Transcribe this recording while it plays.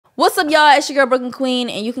What's up, y'all? It's your girl, Brooklyn Queen,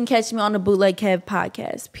 and you can catch me on the Bootleg Kev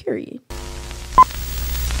podcast, period.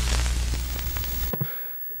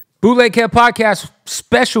 Bootleg Kev podcast,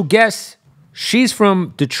 special guest. She's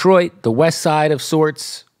from Detroit, the west side of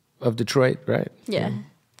sorts of Detroit, right? Yeah.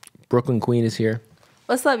 Brooklyn Queen is here.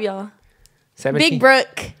 What's up, y'all? 17? Big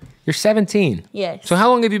Brooke. You're 17? Yes. So how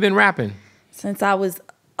long have you been rapping? Since I was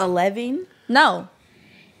 11. No.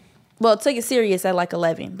 Well, took it serious at like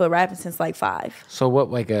 11, but rapping since like 5. So what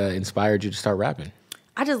inspired you to start rapping?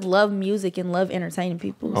 I just love music and love entertaining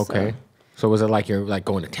people. Okay. So was it like you're like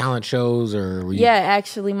going to talent shows or were you... Yeah,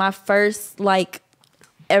 actually, my first like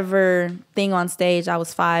ever thing on stage, I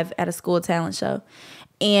was 5 at a school talent show.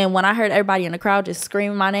 And when I heard everybody in the crowd just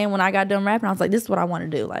screaming my name when I got done rapping, I was like, this is what I want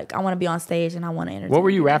to do. Like, I want to be on stage and I want to entertain. What were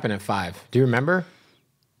you rapping at 5? Do you remember?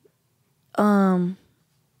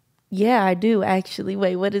 Yeah, I do actually.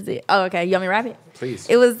 Wait, what is it? Oh, okay. You want me to rap it? Please.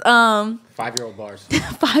 It was 5-year-old bars.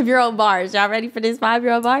 5-year-old bars. Y'all ready for this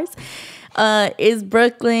 5-year-old bars? Is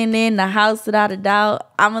Brooklyn in the house without a doubt?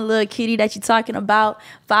 I'm a little kitty that you talking about.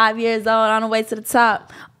 5 years old on the way to the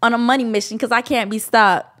top. On a money mission because I can't be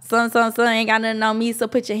stopped. Son, ain't got nothing on me, so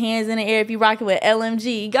put your hands in the air if you rocking with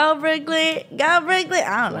LMG. Go Brooklyn. Go Brooklyn.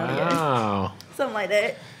 I don't know. Wow. Something like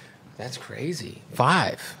that. That's crazy.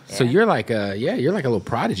 5. Yeah. So you're like you're like a little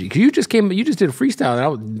prodigy. Cause you just did a freestyle and I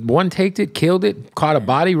one-taked it, killed it, caught a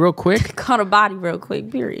body real quick. Caught a body real quick,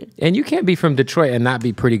 period. And you can't be from Detroit and not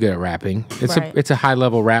be pretty good at rapping. It's a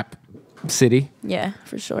high-level rap city. Yeah,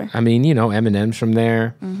 for sure. I mean, you know, Eminem's from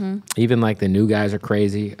there. Mm-hmm. Even like the new guys are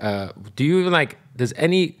crazy. Do you even like,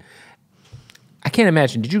 I can't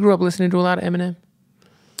imagine. Did you grow up listening to a lot of Eminem?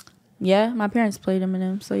 Yeah, my parents played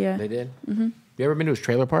Eminem, so yeah. They did? Mm-hmm. You ever been to his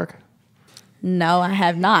trailer park? No, I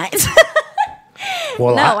have not.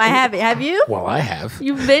 Well, no, I haven't. Have you? Well, I have.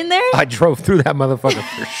 You've been there? I drove through that motherfucker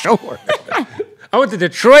for sure. I went to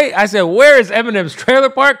Detroit. I said, where is Eminem's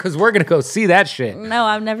trailer park? Because we're going to go see that shit. No,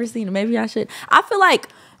 I've never seen it. Maybe I should. I feel like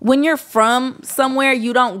when you're from somewhere,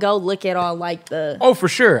 you don't go look at all like the... Oh, for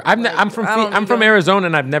sure. I'm from Arizona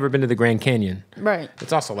and I've never been to the Grand Canyon. Right.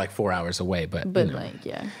 It's also like 4 hours away, but you know. like,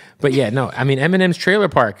 yeah. But yeah, no. I mean, Eminem's trailer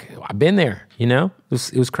park. I've been there. You know,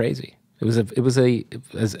 it was crazy. It was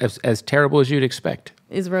as terrible as you'd expect.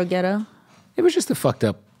 Is real ghetto? It was just a fucked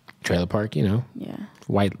up trailer park. You know. Yeah.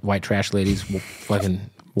 White trash ladies fucking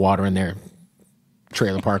watering their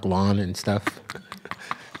trailer park lawn and stuff.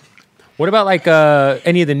 What about like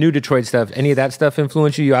any of the new Detroit stuff? Any of that stuff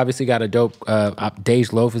influence you? You obviously got a dope.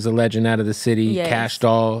 Dej Loaf is a legend out of the city. Yes. Cash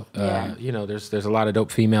Doll. Yeah. You know, there's a lot of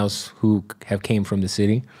dope females who have came from the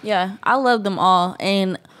city. Yeah, I love them all.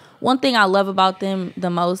 And one thing I love about them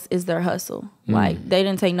the most is their hustle. Like, they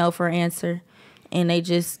didn't take no for an answer. And they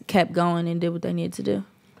just kept going and did what they needed to do.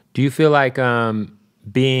 Do you feel like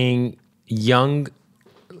being young,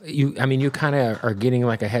 you kind of are getting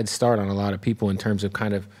like a head start on a lot of people in terms of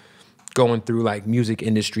kind of going through like music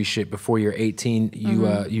industry shit before you're 18.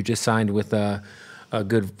 You just signed with a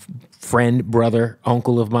good friend, brother,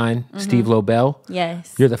 uncle of mine, Steve Lobel.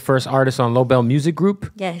 Yes. You're the first artist on Lobel Music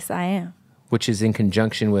Group. Yes, I am. Which is in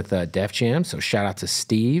conjunction with Def Jam. So shout out to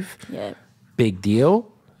Steve. Yeah. Big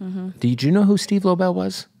deal. Did you know who Steve Lobel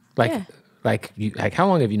was? Like, yeah. Like how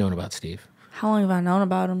long have you known about Steve? How long have I known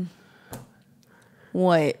about him?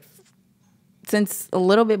 What? Since a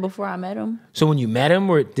little bit before I met him. So when you met him,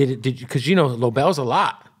 or did you? Because you know Lobel's a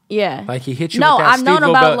lot. Yeah. Like he hit you. No, with that I've known Lobel,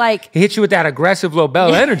 about like he hit you with that aggressive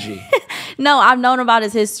Lobel energy. No, I've known about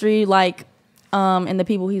his history, like, and the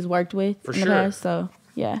people he's worked with For in sure. the past. So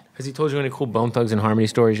yeah. Has he told you any cool Bone Thugs and Harmony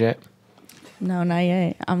stories yet? No, not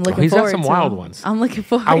yet. I'm looking. He's forward got some to wild him. ones. I'm looking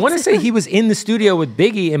forward. I want to say he was in the studio with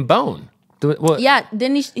Biggie and Bone. Yeah,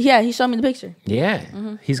 didn't he? Yeah, he showed me the picture.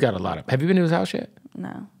 Yeah, he's got a lot of. Have you been to his house yet?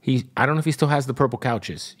 No. I don't know if he still has the purple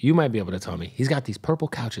couches. You might be able to tell me. He's got these purple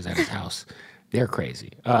couches at his house. They're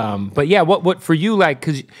crazy. But yeah, what for you, like,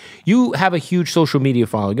 because you have a huge social media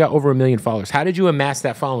following. You got over 1 million followers. How did you amass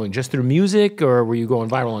that following? Just through music, or were you going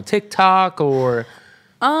viral on TikTok, or?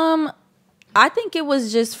 I think it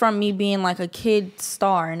was just from me being like a kid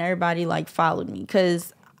star and everybody like followed me,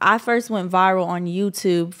 because I first went viral on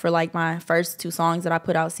YouTube for like my first 2 songs that I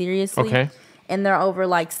put out seriously. Okay. And they're over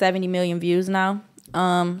like 70 million views now.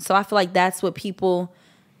 So I feel like that's what people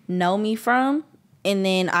know me from. And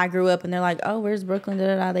then I grew up and they're like, oh, where's Brooklyn? Da,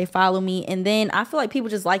 da, da. They follow me. And then I feel like people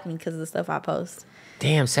just like me because of the stuff I post.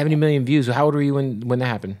 Damn, 70 million views. How old were you when that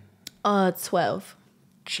happened? 12.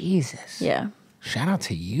 Jesus. Yeah. Shout out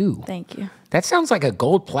to you. Thank you. That sounds like a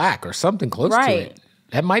gold plaque or something close to it.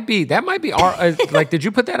 That might be our like. Did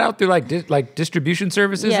you put that out through like distribution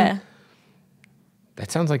services? Yeah.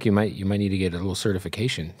 That sounds like you might need to get a little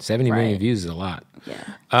certification. 70 million views is a lot.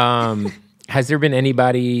 Yeah. Has there been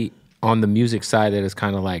anybody on the music side that is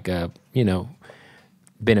kind of like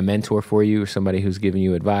been a mentor for you, or somebody who's giving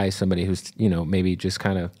you advice, somebody who's maybe just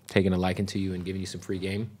kind of taking a liking to you and giving you some free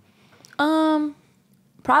game?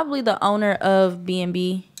 Probably the owner of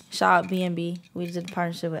B&B. Shout out B&B. We did a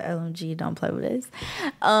partnership with LMG. Don't play with this.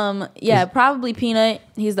 Yeah, probably Peanut.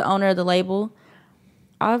 He's the owner of the label.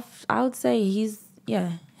 I would say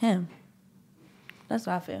him. That's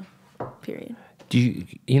what I feel. Period. Do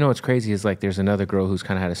you know what's crazy is like there's another girl who's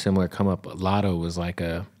kind of had a similar come up. Lotto was like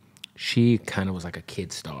she kind of was like a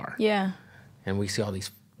kid star. Yeah. And we see all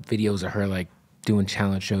these videos of her like doing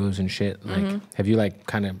challenge shows and shit. Like, have you like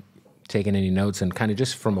kind of taken any notes and kind of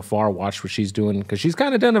just from afar watched what she's doing? Because she's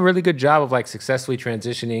kind of done a really good job of like successfully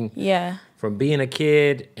transitioning. Yeah. From being a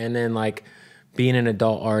kid and then like being an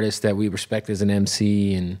adult artist that we respect as an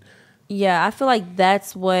MC. And yeah, I feel like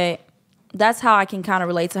that's how I can kind of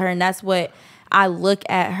relate to her, and that's what I look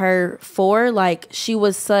at her for. Like she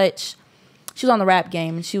was on the rap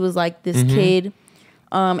game, and she was like this kid,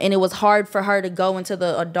 and it was hard for her to go into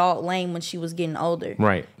the adult lane when she was getting older.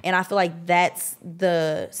 Right. And I feel like that's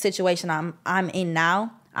the situation I'm in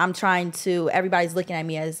now. I'm trying to. Everybody's looking at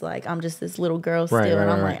me as like I'm just this little girl still,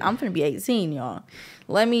 and I'm like I'm finna be 18, y'all.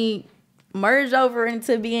 Let me merge over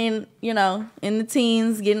into being, in the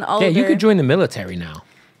teens, getting older. Yeah, you could join the military now.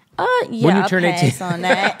 Yeah, when you turn 18 on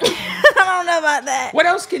that. I don't know about that. What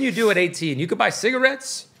else can you do at 18? You could buy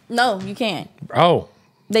cigarettes? No, you can't. Oh.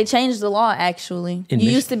 They changed the law, actually. You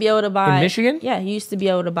used to be able to buy... In Michigan? Yeah, you used to be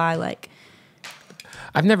able to buy, like...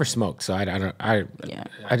 I've never smoked, so I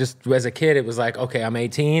just, as a kid, it was like, okay, I'm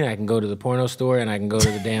 18, I can go to the porno store, and I can go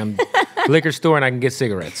to the damn liquor store, and I can get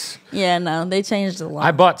cigarettes. Yeah, no, they changed the law.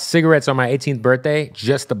 I bought cigarettes on my 18th birthday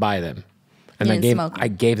just to buy them. And I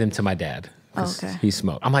gave gave them to my dad. Okay. He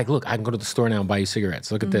smoked. I'm like, look, I can go to the store now and buy you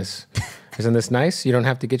cigarettes. Look at this. Isn't this nice? You don't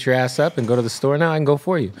have to get your ass up and go to the store now. I can go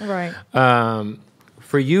for you. Right.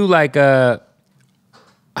 For you, like, how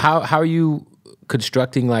are you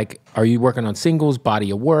constructing, like, are you working on singles,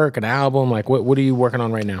 body of work, an album? Like, what are you working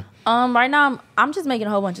on right now? Right now, I'm just making a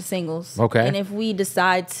whole bunch of singles. Okay. And if we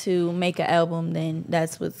decide to make an album, then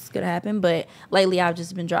that's what's going to happen. But lately, I've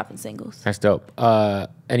just been dropping singles. That's dope.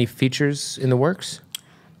 Any features in the works?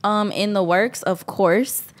 In the works, of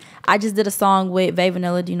course. I just did a song with Vay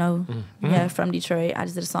Vanilla. Do you know? Yeah, from Detroit. I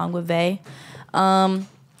just did a song with Vay.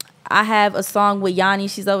 I have a song with Yanni.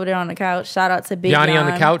 She's over there on the couch. Shout out to Big Yanni on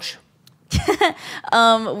the couch.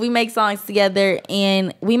 We make songs together,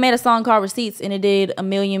 and we made a song called Receipts, and it did 1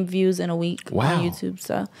 million views in a week on YouTube.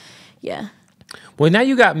 So, yeah. Well, now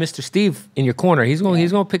you got Mr. Steve in your corner. He's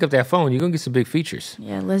gonna pick up that phone. You're gonna get some big features.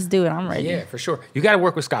 Yeah, let's do it. I'm ready. Yeah, for sure. You got to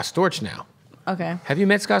work with Scott Storch now. Okay. Have you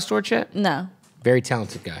met Scott Storch yet? No. Very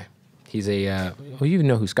talented guy. He's you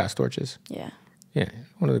know who Scott Storch is? Yeah. Yeah,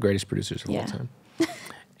 one of the greatest producers of all time.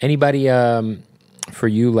 Anybody for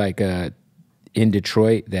you like in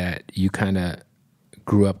Detroit that you kind of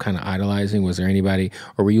grew up kind of idolizing? Was there anybody,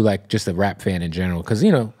 or were you like just a rap fan in general? Because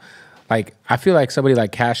like I feel like somebody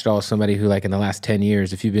like Cash Doll, somebody who like in the last 10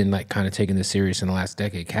 years, if you've been like kind of taking this serious in the last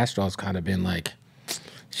decade, Cash Doll's kind of been like,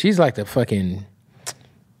 she's like the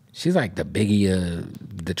Biggie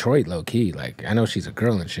of Detroit, low key. Like I know she's a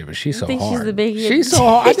girl and shit, but she's so hard. She's the Biggie. She's so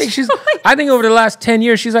hard. I think over the last 10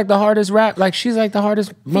 years, she's like the hardest rap. Like she's like the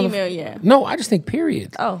hardest female. Yeah. No, I just think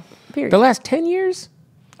period. Oh, period. The last 10 years.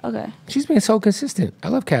 Okay. She's been so consistent. I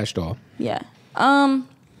love Cash Doll. Yeah. I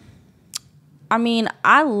mean,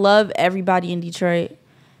 I love everybody in Detroit,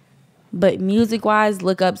 but music-wise,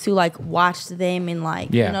 look up to, like, watch them and,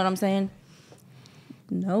 like, you know what I'm saying?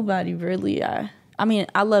 Nobody really. I mean,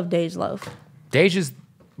 I love Dej Loaf. Dej is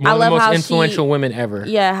one of the most influential women ever.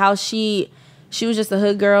 Yeah, how she was just a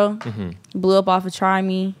hood girl, blew up off of Try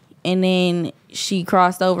Me, and then she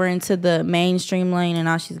crossed over into the mainstream lane, and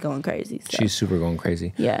now she's going crazy. So. She's super going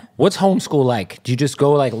crazy. Yeah. What's homeschool like? Do you just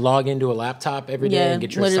go like log into a laptop every day and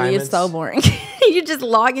get your assignments? It's so boring. You just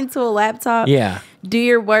log into a laptop. Yeah. Do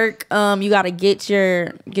your work. You got to get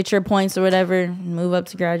your points or whatever. Move up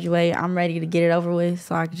to graduate. I'm ready to get it over with.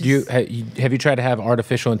 So I can just. Have you tried to have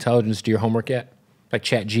artificial intelligence do your homework yet? Like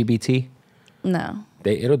ChatGPT? No.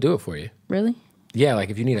 It'll do it for you. Really? Yeah. Like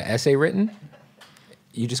if you need an essay written.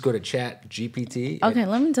 You just go to ChatGPT. Okay,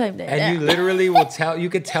 let me type that. And you literally will tell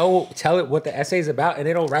it what the essay is about, and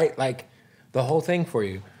it'll write like the whole thing for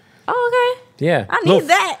you. Oh, okay. Yeah. I need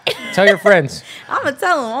that. Tell your friends. I'm gonna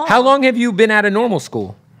tell them all. How long have you been out of normal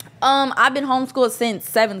school? I've been homeschooled since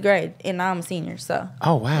 7th grade, and now I'm a senior. So.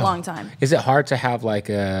 Oh wow. Long time. Is it hard to have like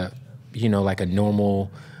like a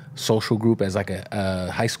normal social group as like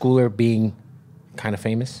a high schooler being kind of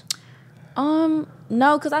famous?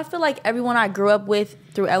 No, because I feel like everyone I grew up with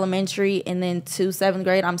through elementary and then to 7th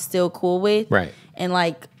grade, I'm still cool with. Right. And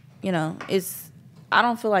like, you know, I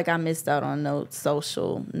don't feel like I missed out on no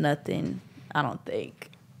social nothing. I don't think.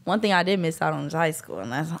 One thing I did miss out on was high school,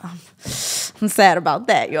 and I'm sad about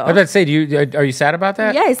that, y'all. I was about to say, are you sad about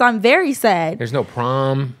that? Yes, I'm very sad. There's no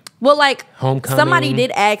prom. Well, like, Homecoming. somebody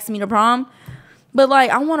did ask me to prom, but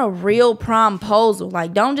like, I want a real promposal.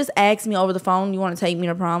 Like, don't just ask me over the phone, you want to take me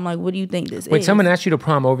to prom. Like, what do you think this is? Wait, someone asked you to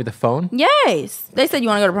prom over the phone? Yes. They said, you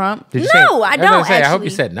want to go to prom? Did you No, say, I don't say, actually. I hope you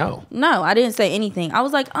said no. No, I didn't say anything. I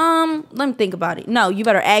was like, let me think about it. No, you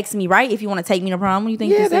better ask me, right? If you want to take me to prom, what do you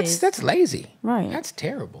think this is? That's lazy. Right. That's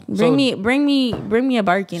terrible. Bring me a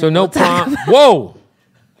Birkin. So no prom. Whoa.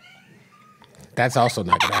 That's also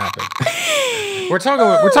not gonna happen. We're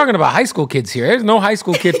talking about high school kids here. There's no high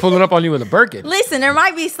school kid pulling up on you with a Birkin. Listen, there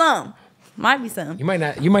might be some. You might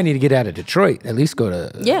not. You might need to get out of Detroit. At least go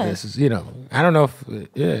to. Yeah. This is, you know. I don't know if.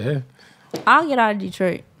 Yeah. I'll get out of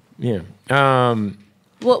Detroit. Yeah.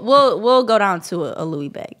 We'll go down to a Louis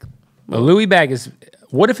bag. A Louis bag is.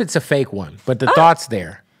 What if it's a fake one, but the thought's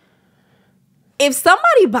there? If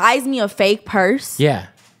somebody buys me a fake purse, Yeah.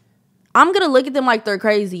 I'm gonna look at them like they're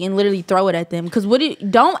crazy and literally throw it at them. Because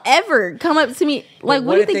don't ever come up to me like,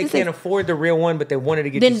 what do you think if they can't afford the real one, but they wanted to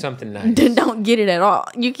get you something nice? Then don't get it at all.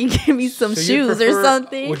 You can give me some shoes or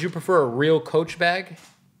something. Would you prefer a real Coach bag?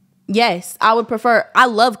 Yes, I would prefer. I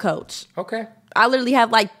love Coach. Okay. I literally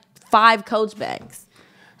have like 5 Coach bags.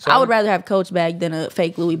 So I would rather have Coach bag than a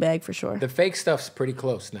fake Louis bag for sure. The fake stuff's pretty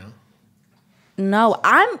close now. No,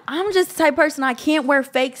 I'm just the type of person I can't wear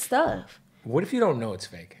fake stuff. What if you don't know it's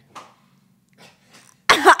fake?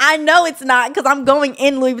 I know it's not because I'm going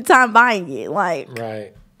in Louis Vuitton buying it. Like,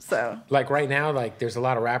 right. So like right now, like there's a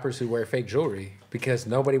lot of rappers who wear fake jewelry because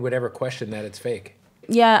nobody would ever question that it's fake.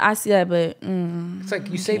 Yeah, I see that, but it's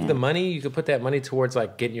like you save the money. You could put that money towards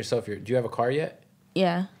like getting yourself your. Do you have a car yet?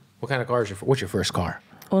 Yeah. What kind of car is what's your first car?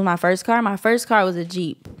 What was my first car? My first car was a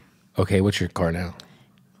Jeep. Okay, what's your car now?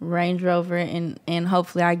 Range Rover, and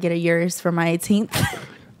hopefully I get a Urus for my 18th.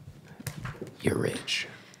 You're rich.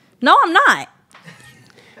 No, I'm not.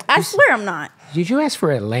 I swear I'm not. Did you ask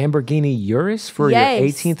for a Lamborghini Urus for your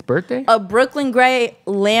 18th birthday? A Brooklyn gray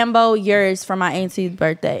Lambo Urus for my 18th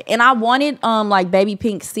birthday. And I wanted like baby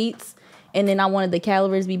pink seats. And then I wanted the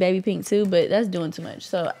calibers to be baby pink too, but that's doing too much.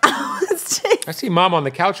 So I see mom on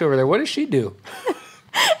the couch over there. What does she do?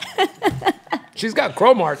 She's got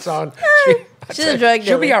crow marks on. She's a drug dealer.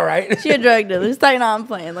 She'll be all right. She's a drug dealer. It's like, no, I'm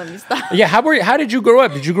playing. Let me stop. Yeah, how did you grow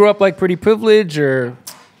up? Did you grow up like pretty privileged or?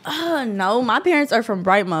 No, my parents are from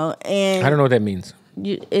Brightmo, and I don't know what that means.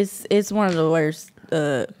 It's one of the worst.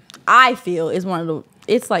 I feel it's one of the.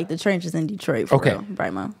 It's like the trenches in Detroit. For real,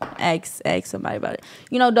 Brightmo. Ask somebody about it.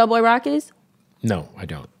 You know, Doughboy Rock is? No, I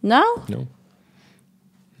don't. No. No.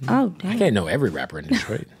 Oh, damn. I can't know every rapper in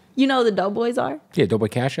Detroit. You know who the Doughboys are? Yeah, Doughboy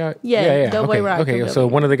Cash Out? Yeah, Doughboy okay, Rock. Okay, so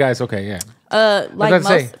one of the guys, okay, yeah. Like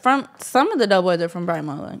from some of the Doughboys are from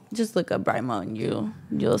Brightmo. Like, just look up Brightmo and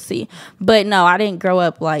you'll see. But no, I didn't grow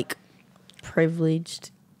up like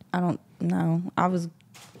privileged. I don't know. I was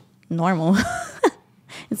normal.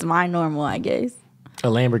 It's my normal, I guess. A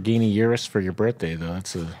Lamborghini Urus for your birthday though.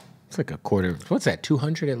 It's like a quarter. What's that?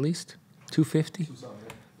 200 at least? 250?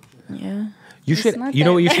 Yeah. You should. You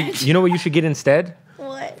know what you should. You know what you should get instead?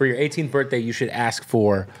 What? For your 18th birthday, you should ask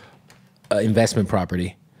for investment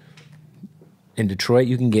property. In Detroit,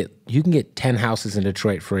 you can get 10 houses in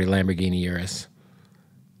Detroit for a Lamborghini Urus.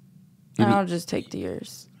 I'll just take the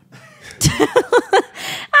Urus. I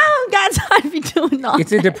don't got time to be doing all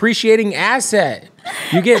It's a depreciating asset.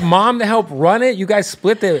 You get mom to help run it. You guys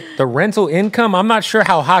split the rental income. I'm not sure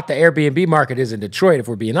how hot the Airbnb market is in Detroit, if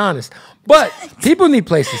we're being honest. But people need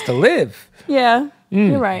places to live. Yeah,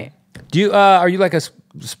 you're right. Do you are you like a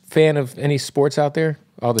fan of any sports out there?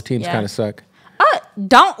 All the teams kind of suck.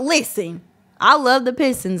 Don't listen. I love the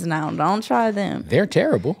Pistons now. Don't try them. They're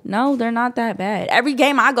terrible. No, they're not that bad. Every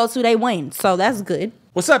game I go to, they win. So that's good.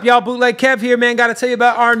 What's up, y'all? Bootleg Kev here, man. Got to tell you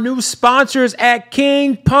about our new sponsors at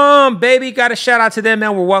King Palm, baby. Got to shout out to them,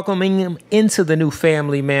 man. We're welcoming them into the new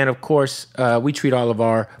family, man. Of course, we treat all of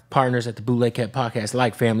our partners at the Bootleg Kev podcast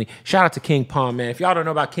like family. Shout out to King Palm, man. If y'all don't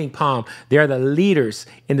know about King Palm, they are the leaders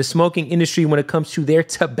in the smoking industry when it comes to their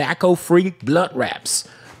tobacco-free blunt wraps.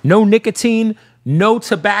 No nicotine, no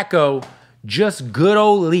tobacco, just good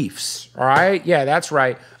old leaves, all right? Yeah, that's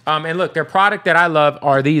right. And look, their product that I love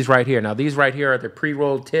are these right here. Now, these right here are the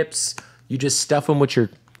pre-rolled tips. You just stuff them with your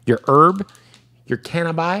herb, your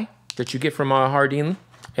cannabis that you get from Hardin.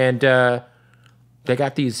 And they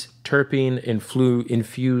got these terpene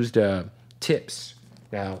infused tips.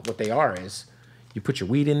 Now, what they are is You put your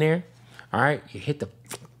weed in there. All right. You hit the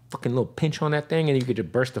fucking little pinch on that thing, and you get to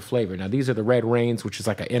burst the flavor. Now, these are the Red Rains, which is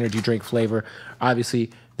like an energy drink flavor.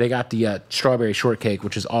 Obviously, they got the strawberry shortcake,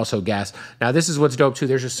 which is also gas. Now, this is what's dope, too.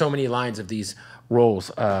 There's just so many lines of these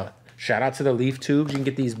rolls. Shout out to the leaf tubes. You can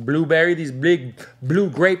get these blueberry, these big blue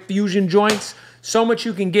grape fusion joints. So much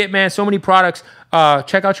you can get, man. So many products.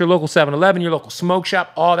 Check out your local 7-Eleven, your local smoke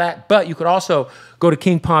shop, all that. But you could also go to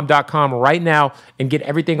kingpalm.com right now and get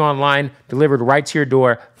everything online delivered right to your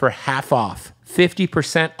door for half off.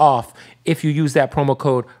 50% off if you use that promo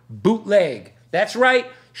code BOOTLEG. That's right.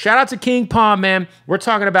 Shout out to King Palm, man. We're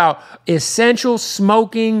talking about essential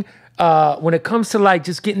smoking when it comes to like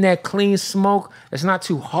just getting that clean smoke. It's not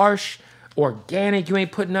too harsh, organic. You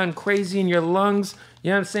ain't putting nothing crazy in your lungs.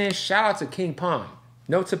 You know what I'm saying? Shout out to King Palm.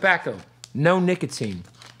 No tobacco, no nicotine.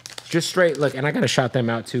 Just straight look. And I got to shout them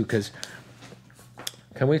out too, because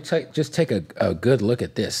can we just take a good look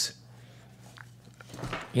at this?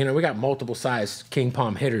 You know, we got multiple size King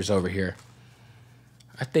Palm hitters over here.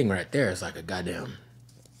 That thing right there is like a goddamn...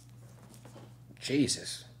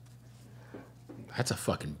 Jesus. That's a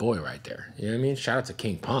fucking boy right there. You know what I mean? Shout out to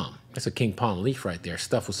King Palm. That's a King Palm leaf right there.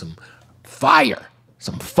 Stuff with some fire.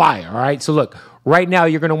 Some fire, all right? So look, right now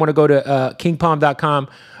you're going to want to go to kingpalm.com.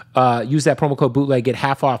 Use that promo code BOOTLEG. Get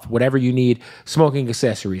half off whatever you need. Smoking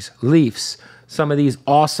accessories, leafs, some of these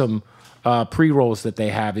awesome... pre-rolls that they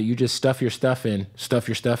have that you just stuff your stuff in,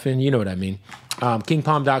 you know what I mean.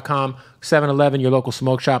 Kingpalm.com, 7-Eleven, your local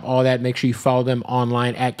smoke shop, all that. Make sure you follow them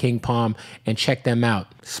online at King Palm and check them out.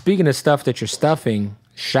 Speaking of stuff that you're stuffing,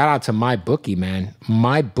 shout out to MyBookie, man.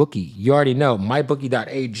 MyBookie, you already know,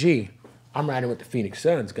 mybookie.ag. I'm riding with the Phoenix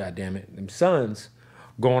Suns, goddammit. Them Suns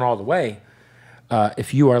going all the way.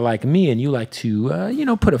 If you are like me and you like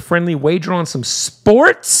to, put a friendly wager on some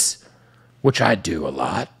sports, which I do a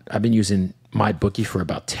lot. I've been using MyBookie for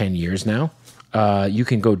about 10 years now. You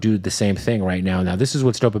can go do the same thing right now. Now, this is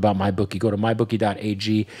what's dope about MyBookie. Go to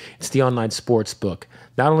mybookie.ag. It's the online sports book.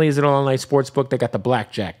 Not only is it an online sports book, they got the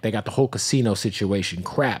blackjack. They got the whole casino situation,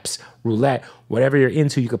 craps, roulette, whatever you're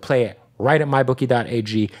into, you could play it right at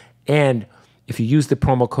mybookie.ag. And if you use the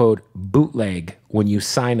promo code BOOTLEG when you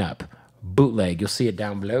sign up, BOOTLEG, you'll see it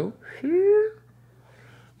down below.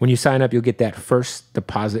 When you sign up, you'll get that first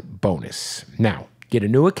deposit bonus. Now, get a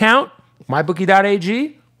new account,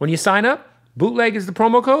 mybookie.ag. When you sign up, BOOTLEG is the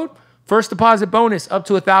promo code. First deposit bonus up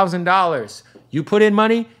to $1,000. You put in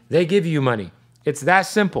money, they give you money. It's that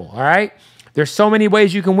simple, all right? There's so many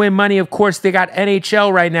ways you can win money. Of course, they got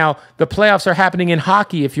NHL right now. The playoffs are happening in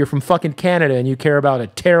hockey if you're from fucking Canada and you care about a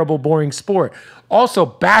terrible, boring sport. Also,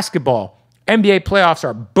 basketball. NBA playoffs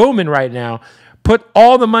are booming right now. Put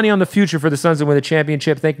all the money on the future for the Suns to win the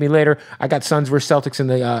championship. Thank me later. I got Suns versus Celtics in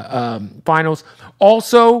the finals.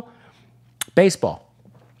 Also, baseball.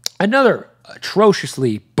 Another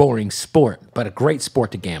atrociously boring sport, but a great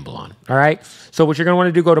sport to gamble on. All right? So what you're going to want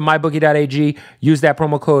to do, go to mybookie.ag, use that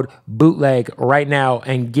promo code BOOTLEG right now,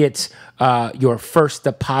 and get your first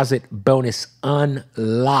deposit bonus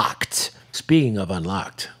unlocked. Speaking of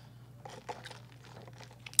unlocked...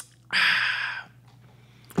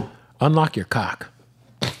 unlock your cock.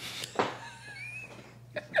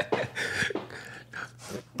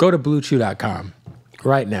 Go to bluechew.com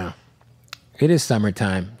right now. It is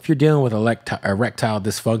summertime. If you're dealing with erectile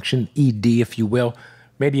dysfunction, ED, if you will,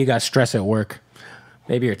 maybe you got stress at work.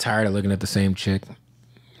 Maybe you're tired of looking at the same chick.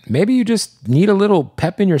 Maybe you just need a little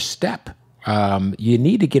pep in your step. You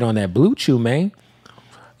need to get on that Blue Chew, man.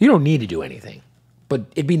 You don't need to do anything, but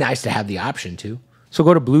it'd be nice to have the option to. So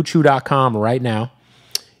go to bluechew.com right now.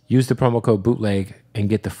 Use the promo code BOOTLEG and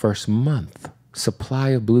get the first month supply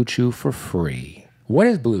of Blue Chew for free. What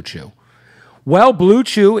is Blue Chew? Well, Blue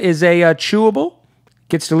Chew is a chewable.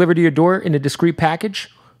 Gets delivered to your door in a discreet package.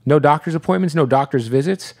 No doctor's appointments, no doctor's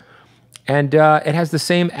visits. And it has the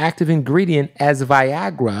same active ingredient as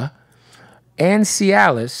Viagra and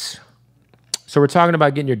Cialis. So we're talking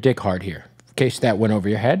about getting your dick hard here. In case that went over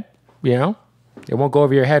your head, you know. It won't go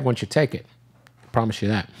over your head once you take it. I promise you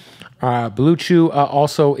that. Blue Chew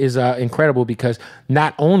also is incredible because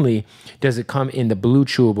not only does it come in the blue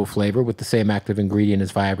chewable flavor with the same active ingredient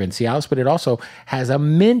as Viagra and Cialis, but it also has a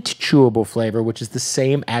mint chewable flavor, which is the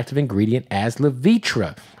same active ingredient as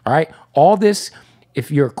Levitra. All right. All this, if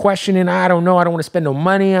you're questioning, I don't know, I don't want to spend no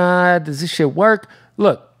money. Does this shit work?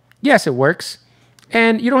 Look, yes, it works.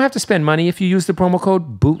 And you don't have to spend money if you use the promo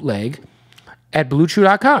code BOOTLEG at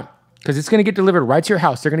bluechew.com because it's going to get delivered right to your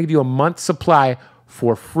house. They're going to give you a month's supply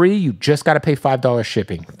for free. You just got to pay $5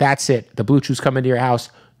 shipping. That's it. The Blue Chew's coming to your house.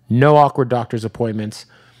 No awkward doctor's appointments.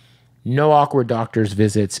 No awkward doctor's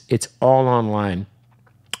visits. It's all online.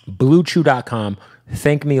 BlueChew.com.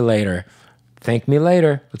 Thank me later. Thank me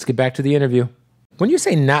later. Let's get back to the interview. When you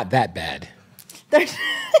say not that bad,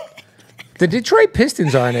 the Detroit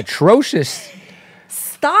Pistons are an atrocious.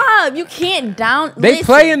 Stop! You can't down. They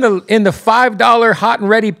play in the $5 hot and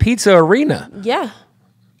ready pizza arena. Yeah.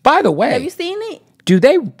 By the way, Have you seen it?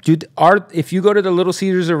 If you go to the Little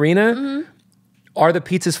Caesars Arena, are the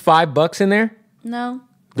pizzas $5 in there? No.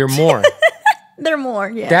 They're more. They're more.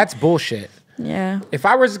 Yeah. That's bullshit. Yeah. If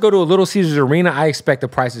I was to go to a Little Caesars Arena, I expect the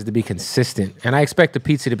prices to be consistent, and I expect the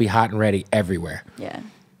pizza to be hot and ready everywhere. Yeah.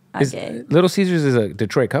 I get it. Little Caesars is a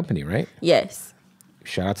Detroit company, right? Yes.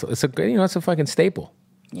 Shout out to it's a fucking staple.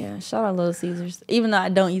 Yeah. Shout out Little Caesars. Even though I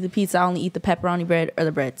don't eat the pizza, I only eat the pepperoni bread or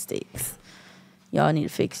the breadsticks. Y'all need to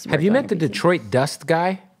fix. Have you met the Detroit Dust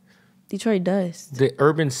guy? Detroit Dust. The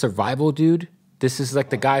urban survival dude. This is like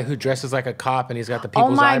the guy who dresses like a cop and he's got the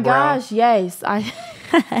people's eyebrow. Oh my gosh! Yes,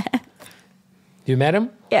 You met him?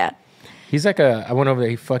 Yeah. He's like I went over there.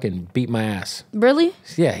 He fucking beat my ass. Really?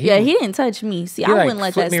 Yeah. He didn't touch me. See, I wouldn't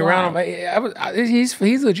let that slide.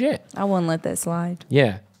 He's legit. I wouldn't let that slide.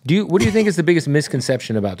 Yeah. What do you think is the biggest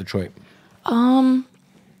misconception about Detroit?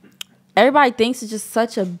 Everybody thinks it's just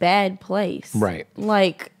such a bad place. Right.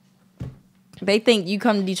 Like, they think you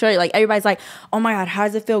come to Detroit, like, everybody's like, oh my God, how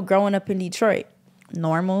does it feel growing up in Detroit?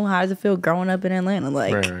 Normal. How does it feel growing up in Atlanta?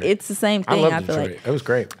 Like, right. It's the same thing. I feel like. It was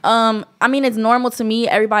great. I mean, it's normal to me.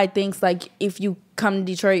 Everybody thinks, like, if you come to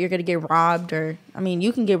Detroit, you're going to get robbed, or, I mean,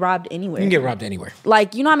 you can get robbed anywhere. You can get robbed anywhere.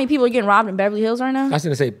 Like, you know how many people are getting robbed in Beverly Hills right now? I was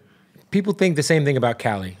going to say, people think the same thing about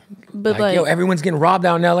Cali. But like, yo, everyone's getting robbed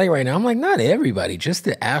out in LA right now. I'm like, not everybody, just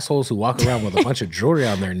the assholes who walk around with a bunch of jewelry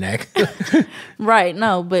on their neck. Right,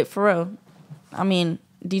 no, but for real, I mean,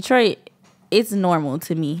 Detroit, it's normal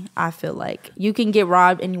to me. I feel like you can get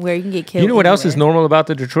robbed anywhere, you can get killed. You know what anywhere. else is normal about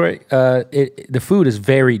the Detroit? The food is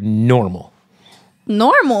very normal.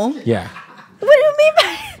 Normal? Yeah. What do you mean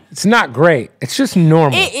by it's not great. It's just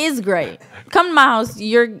normal. It is great. Come to my house,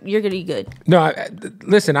 you're gonna be good. No,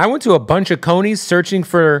 listen, I went to a bunch of Conies searching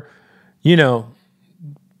for,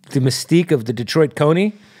 the mystique of the Detroit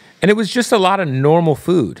Coney, and it was just a lot of normal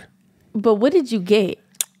food. But what did you get?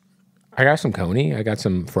 I got some Coney. I got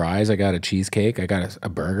some fries. I got a cheesecake. I got a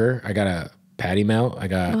burger. I got a patty melt. I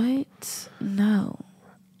got... What? No.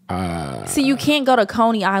 See, you can't go to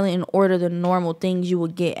Coney Island and order the normal things you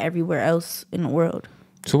would get everywhere else in the world.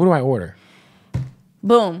 So what do I order?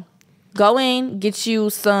 Boom. Go in, get you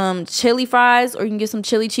some chili fries, or you can get some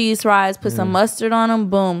chili cheese fries, put some mustard on them.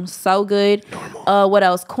 Boom. So good. Normal. What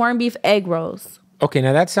else? Corned beef egg rolls. Okay,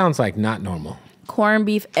 now that sounds like not normal. Corned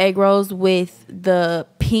beef egg rolls with the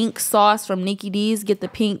pink sauce from Nikki D's. Get the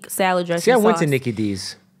pink salad dressing. See, I went sauce. to Nikki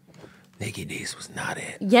D's. Nikki D's was not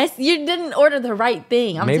it. Yes, you didn't order the right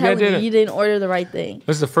thing. I'm telling you didn't order the right thing.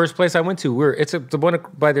 This is the first place I went to. It's the one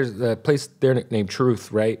by there's a place there named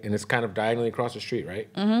Truth, right? And it's kind of diagonally across the street,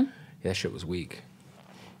 right? Mm-hmm. Yeah, that shit was weak.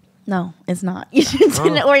 No, it's not. You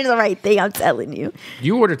didn't order the right thing. I'm telling you.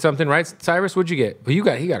 You ordered something, right, Cyrus? What'd you get? But he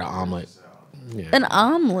got an omelet. Yeah. An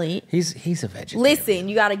omelet. He's a vegetarian. Listen,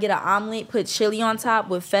 you got to get an omelet, put chili on top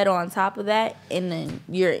with feta on top of that, and then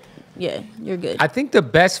you're good. I think the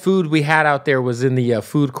best food we had out there was in the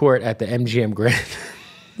food court at the MGM Grand.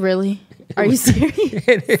 Really? Are you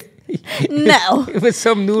serious? No. It was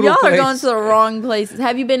some noodle Y'all place. are going to the wrong places.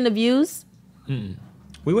 Have you been to Views? Mm-mm.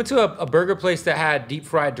 We went to a burger place that had deep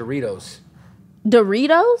fried Doritos.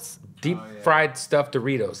 Doritos? Deep fried stuffed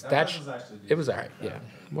Doritos. It was all right. Yeah,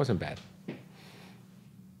 it wasn't bad.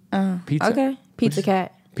 Pizza. Okay. Pizza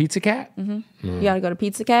Cat. Pizza Cat? Mm-hmm. You got to go to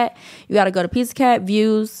Pizza Cat. You got to go to Pizza Cat,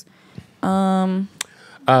 Views.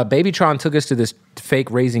 Babytron took us to this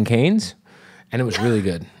fake Raising Cane's, and it was really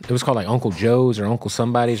good. It was called like Uncle Joe's or Uncle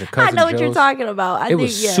Somebody's or Cousin Joe's. I know what you're talking about. It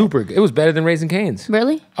was super good. It was better than Raising Cane's.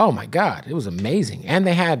 Really? Oh, my God. It was amazing. And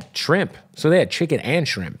they had shrimp. So they had chicken and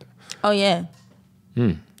shrimp. Oh, yeah.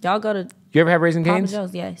 Y'all go to... You ever have Raising Papa Cane's?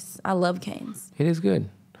 Joe's, yes. I love Cane's. It is good.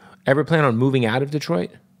 Ever plan on moving out of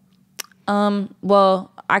Detroit?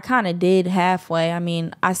 Well, I kind of did halfway. I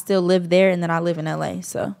mean, I still live there, and then I live in LA,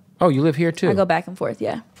 so. Oh, you live here too? I go back and forth,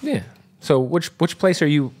 yeah. Yeah. So which place do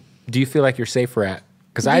you feel like you're safer at?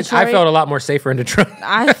 Because I felt a lot more safer in Detroit.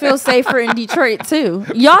 I feel safer in Detroit too.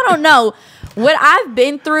 Y'all don't know what I've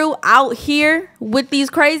been through out here with these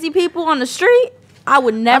crazy people on the street. I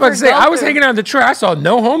would never. I was hanging out in Detroit. I saw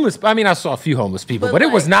no homeless. I mean, I saw a few homeless people, but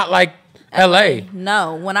it was not like LA.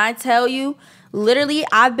 No, when I tell you, literally,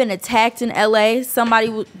 I've been attacked in LA.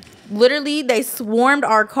 Somebody, literally, they swarmed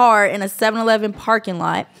our car in a 7-Eleven parking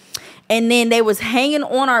lot. And then they was hanging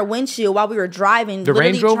on our windshield while we were driving. The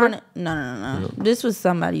Range Rover? No. This was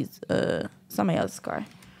somebody else's car.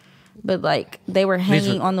 But, like, they were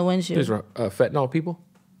hanging on the windshield. These were fentanyl people?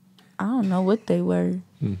 I don't know what they were.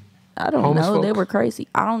 I don't Homeless know. folk? They were crazy.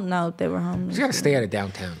 I don't know if they were homeless. You got to stay out of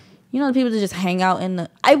downtown. You know the people that just hang out in the...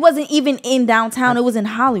 I wasn't even in downtown. It was in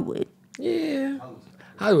Hollywood. Yeah.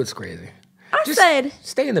 Hollywood's crazy. I Just said...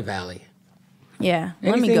 stay in the valley. Yeah.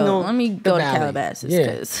 Anything Let me go to valley. Calabasas Yeah.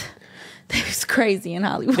 because it was crazy in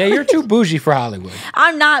Hollywood. Yeah, you're too bougie for Hollywood.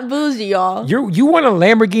 I'm not bougie, y'all. You want a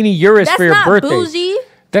Lamborghini Urus That's for your not birthday. bougie.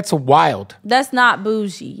 That's wild. That's not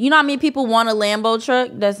bougie. You know how many people want a Lambo truck?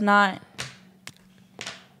 That's not...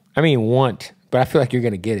 I mean, want, but I feel like you're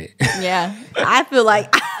going to get it. Yeah. I feel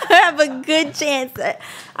like I have a good chance.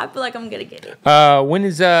 I feel like I'm going to get it. When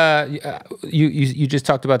is you just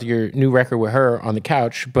talked about your new record with her on the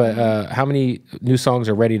couch, but how many new songs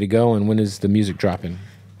are ready to go, and when is the music dropping?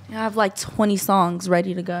 I have like 20 songs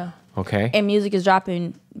ready to go. Okay. And music is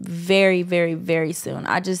dropping very, very, very soon.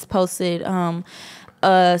 I just posted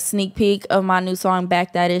a sneak peek of my new song,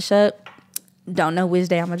 Back That Ish Up. Don't know which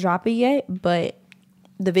day I'm going to drop it yet, but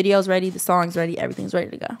the video's ready, the song's ready, everything's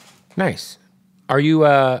ready to go. Nice. Are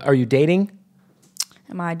you dating?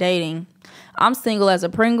 Am I dating? I'm single as a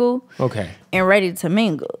Pringle. Okay. And ready to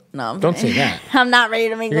mingle. No, Don't say that. I'm not ready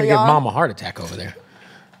to mingle, You're going to y'all. give mom a heart attack over there.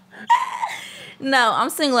 No,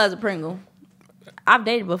 I'm single as a Pringle. I've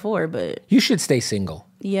dated before, but You should stay single.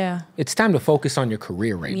 yeah. It's time to focus on your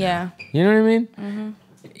career right Yeah. now. You know what I mean? Mm-hmm.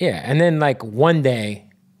 Yeah, and then like one day,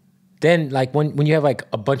 then like when you have like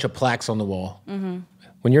a bunch of plaques on the wall,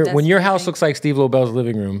 when your house looks like Steve Lobel's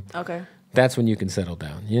living room, Okay. that's when you can settle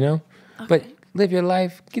down. You know, but live your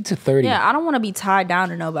life. Get to 30. Yeah, I don't want to be tied down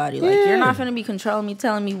to nobody. Like, you're not going to be controlling me,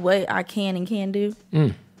 telling me what I can and can't do.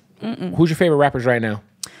 Who's your favorite rappers right now?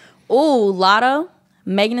 Ooh, Lotto,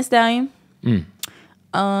 Megan Thee Stallion,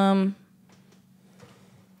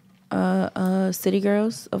 City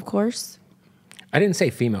Girls, of course. I didn't say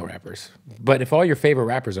female rappers, but if all your favorite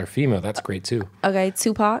rappers are female, that's great too. Okay,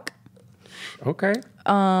 Tupac, Okay.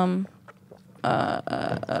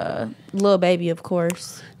 Lil Baby, of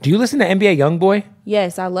course. Do you listen to NBA YoungBoy?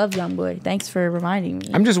 Yes, I love YoungBoy. Thanks for reminding me.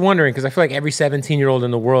 I'm just wondering because I feel like every 17-year-old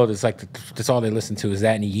in the world is like that's all they listen to is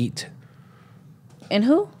that and Yeet. And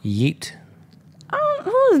who? Yeet.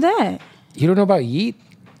 Who is that? You don't know about Yeet?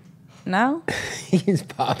 No? He's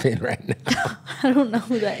popping right now. I don't know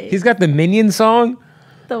who that is. He's got the Minion song.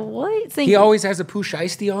 The what? He always has a Pooh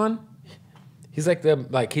Shiesty on. He's like I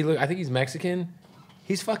think he's Mexican.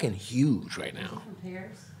 He's fucking huge right now.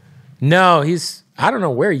 No, I don't know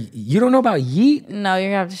where. You don't know about Yeet? No, you're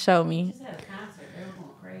going to have to show me.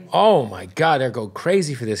 Oh my God, they're go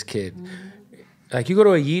crazy for this kid. Like you go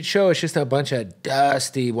to a Yeet show, it's just a bunch of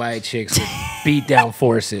dusty white chicks with beat down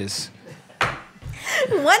forces.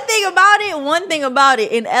 One thing about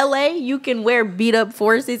it, in LA, you can wear beat up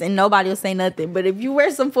forces and nobody will say nothing. But if you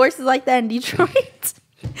wear some forces like that in Detroit,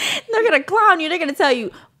 they're gonna clown you. They're gonna tell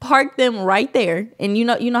you, park them right there. And you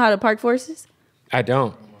know how to park forces? I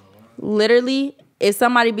don't. Literally, if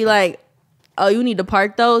somebody be like, oh, you need to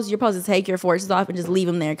park those, you're supposed to take your forces off and just leave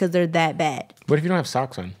them there because they're that bad. What if you don't have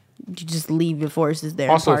socks on? You just leave your forces there.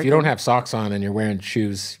 Also, if you don't have socks on and you're wearing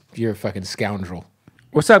shoes, you're a fucking scoundrel.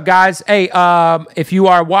 What's up, guys? Hey, if you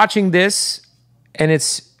are watching this and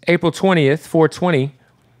it's April 20th, 420,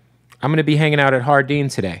 I'm going to be hanging out at Hardin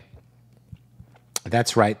today.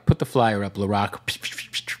 That's right. Put the flyer up, LaRock.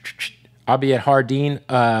 I'll be at Hardin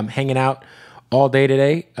hanging out all day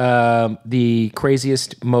today. The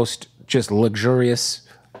craziest, most just luxurious,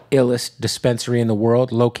 illest dispensary in the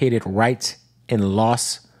world, located right in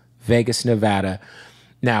Las Vegas, Nevada.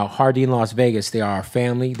 Now, Hardin Las Vegas, they are our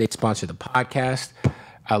family. They sponsor the podcast.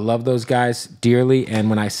 I love those guys dearly.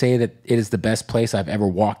 And when I say that it is the best place I've ever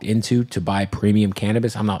walked into to buy premium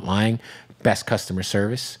cannabis, I'm not lying. Best customer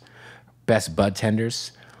service, best bud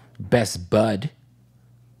tenders, best bud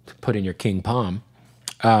to put in your king palm.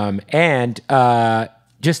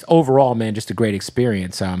 Just overall, man, just a great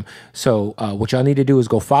experience. So what y'all need to do is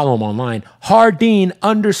go follow them online.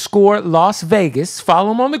 Hardin_Las Vegas. Follow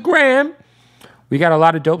them on the gram. We got a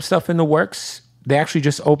lot of dope stuff in the works. They actually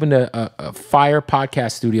just opened a fire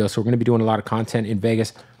podcast studio, so we're going to be doing a lot of content in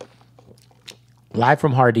Vegas. Live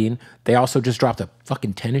from Hardin. They also just dropped a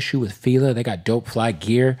fucking tennis shoe with Fila. They got dope fly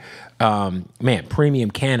gear. Man,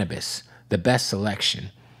 premium cannabis. The best selection.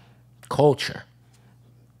 Culture.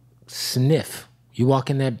 Sniff. You walk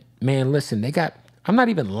in there, man, listen, they got, I'm not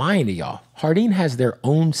even lying to y'all. Hardin has their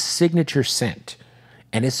own signature scent,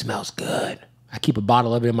 and it smells good. I keep a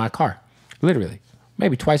bottle of it in my car. Literally.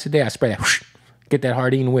 Maybe twice a day I spray that. Whoosh, get that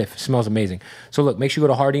Hardin whiff. It smells amazing. So look, make sure you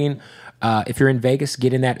go to Hardin. If you're in Vegas,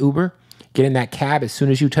 get in that Uber. Get in that cab as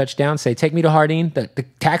soon as you touch down. Say, take me to Hardin. The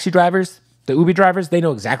taxi drivers, The Uber drivers, they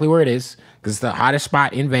know exactly where it is because it's the hottest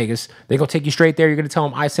spot in Vegas. They go take you straight there. You're going to tell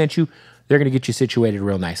them I sent you. They're going to get you situated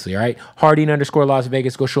real nicely, all right? Hardin_Las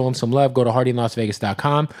Vegas. Go show them some love. Go to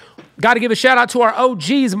hardinlasvegas.com. Got to give a shout out to our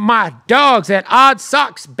OGs, my dogs at Odd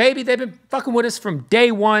Socks, baby. They've been fucking with us from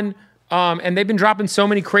day one. And they've been dropping so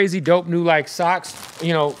many crazy, dope new like socks.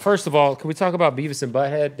 You know, first of all, can we talk about Beavis and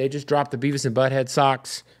Butthead? They just dropped the Beavis and Butthead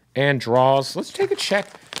socks and draws. Let's take a check.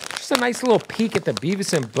 Just a nice little peek at the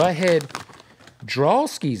Beavis and Butthead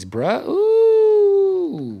drawskis, bruh.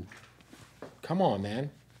 Ooh. Come on, man.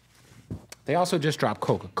 They also just dropped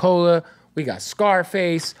Coca-Cola. We got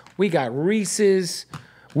Scarface. We got Reese's.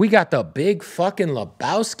 We got the big fucking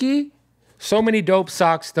Lebowski. So many dope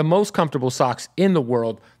socks. The most comfortable socks in the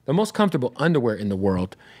world. The most comfortable underwear in the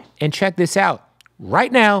world. And check this out.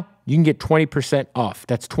 Right now, you can get 20% off.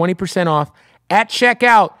 That's 20% off at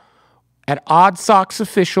checkout at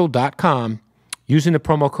oddsocksofficial.com using the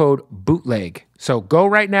promo code BOOTLEG. So go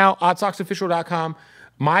right now, oddsocksofficial.com.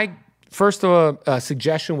 My first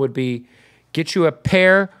suggestion would be get you a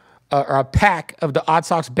pair or a pack of the Odd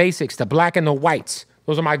Socks Basics, the black and the whites.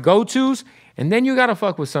 Those are my go-tos. And then you got to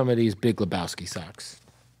fuck with some of these Big Lebowski socks.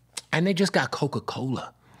 And they just got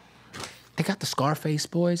Coca-Cola. They got the Scarface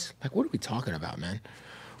boys. Like, what are we talking about, man?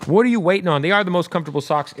 What are you waiting on? They are the most comfortable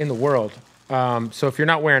socks in the world. So if you're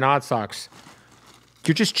not wearing Odd Socks,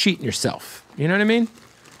 you're just cheating yourself. You know what I mean?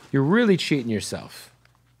 You're really cheating yourself.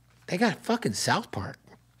 They got fucking South Park.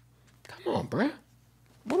 Come on, bruh.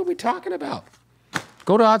 What are we talking about?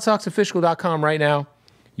 Go to oddsocksofficial.com right now.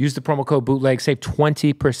 Use the promo code BOOTLEG. Save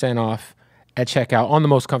 20% off at checkout on the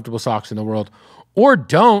most comfortable socks in the world. Or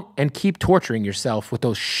don't and keep torturing yourself with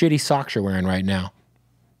those shitty socks you're wearing right now.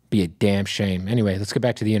 Be a damn shame. Anyway, let's get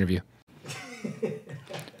back to the interview.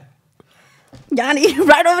 Yanni,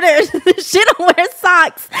 right over there. She don't wear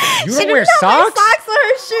socks. You don't wear socks? Wear socks on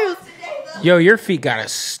her shoes. Yo, your feet gotta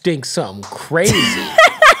stink something crazy.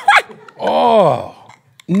 Oh.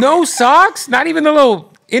 No socks? Not even the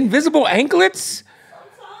little invisible anklets?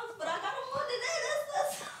 Sometimes, but I got them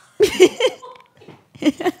on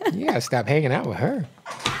today. You gotta stop hanging out with her.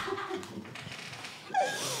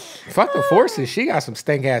 Fuck the forces. She got some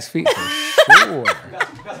stank ass feet for sure.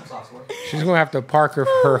 She's gonna have to park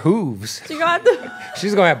her hooves. She's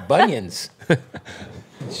gonna have bunions.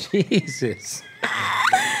 Jesus.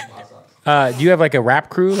 Do you have like a rap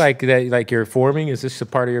crew like that? Like you're forming? Is this a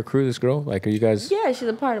part of your crew? This girl? Like, are you guys? Yeah, she's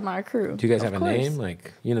a part of my crew. Do you guys have a name?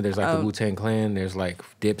 Like, you know, there's like the Wu-Tang Clan. There's like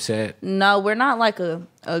Dipset. No, we're not like a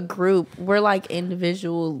group. We're like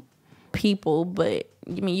individual people. But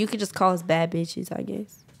I mean, you could just call us bad bitches, I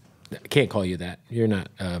guess. I can't call you that. You're not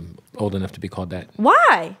old enough to be called that.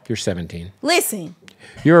 Why? You're 17. Listen.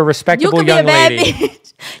 You're a respectable young lady.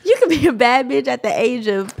 Bitch. You can be a bad bitch at the age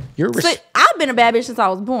of. I've been a bad bitch since I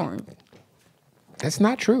was born. That's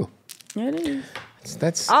not true. Yeah, it is.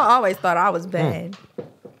 That's. I always thought I was bad.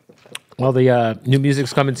 Well, the new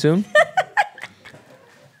music's coming soon.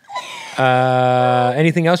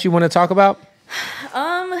 Anything else you want to talk about?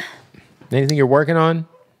 Anything you're working on?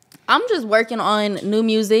 I'm just working on new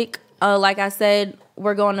music. Like I said,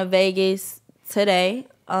 we're going to Vegas today.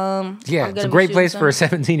 Yeah, it's a great place for a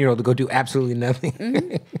 17-year-old to go do absolutely nothing.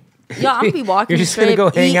 Mm-hmm. Yo, I'm gonna be walking. You're just gonna go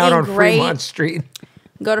hang out on Fremont Street.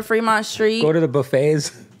 Go to Fremont Street. Go to the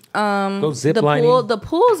buffets. Go zip lining. The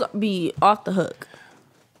pools be off the hook.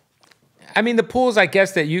 I mean, the pools. I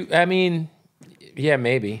guess that you. I mean, yeah,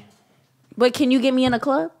 maybe. But can you get me in a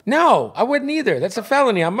club? No, I wouldn't either. That's a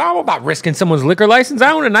felony. I'm all about risking someone's liquor license.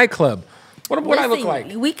 I own a nightclub. What I look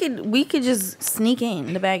like? We could just sneak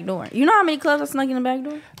in the back door. You know how many clubs I snuck in the back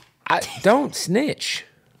door? Don't snitch.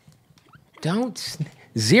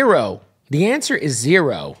 Zero. The answer is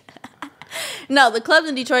zero. No, the clubs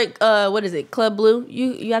in Detroit. What is it? Club Blue.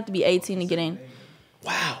 You have to be 18 to get in.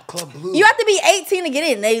 Wow, Club Blue. You have to be 18 to get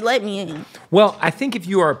in. They let me in. Well, I think if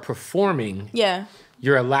you are performing, yeah,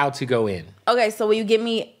 you're allowed to go in. Okay, so will you give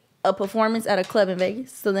me a performance at a club in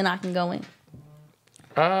Vegas so then I can go in?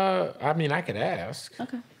 I mean, I could ask.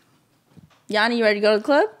 Okay. Yanni, you ready to go to the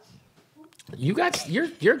club? You got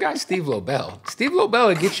your guy Steve Lobel. Steve Lobel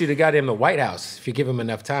will get you to goddamn the White House if you give him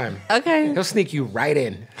enough time. Okay. He'll sneak you right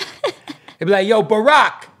in. He'll be like, "Yo,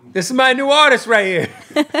 Barack, this is my new artist right here."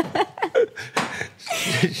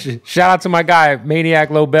 Shout out to my guy, Maniac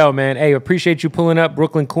Lobel, man. Hey, appreciate you pulling up,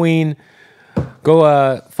 Brooklyn Queen.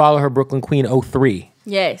 Go follow her, Brooklyn Queen 03.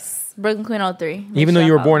 Yes, Brooklyn Queen 03. Even though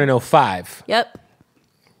you were born in 05. Yep.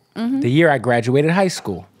 Mm-hmm. The year I graduated high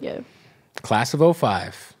school. Yeah. Class of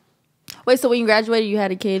 05. Wait, so when you graduated, you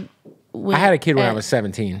had a kid? I had a kid when I was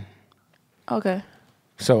 17. Okay.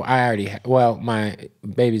 So I already, my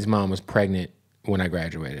baby's mom was pregnant when I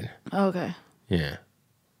graduated. Okay. Yeah.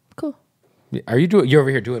 Cool. Are you you're over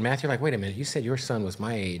here doing math? You're like, wait a minute. You said your son was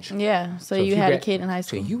my age. Yeah. So if you had a kid in high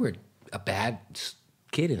school. So you were a bad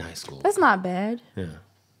kid in high school. That's not bad. Yeah.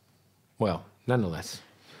 Well, nonetheless.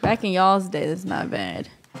 Back in y'all's day, that's not bad.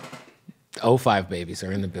 05 babies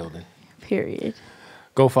are in the building. Period.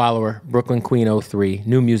 Go follow her, Brooklyn Queen 03.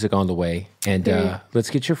 New music on the way. And let's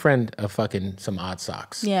get your friend some odd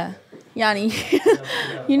socks. Yeah. Yanni,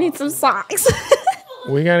 you need some socks.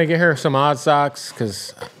 We're going to get her some odd socks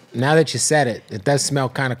because now that you said it, it does smell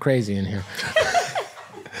kind of crazy in here.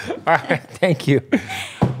 All right. Thank you.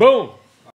 Boom.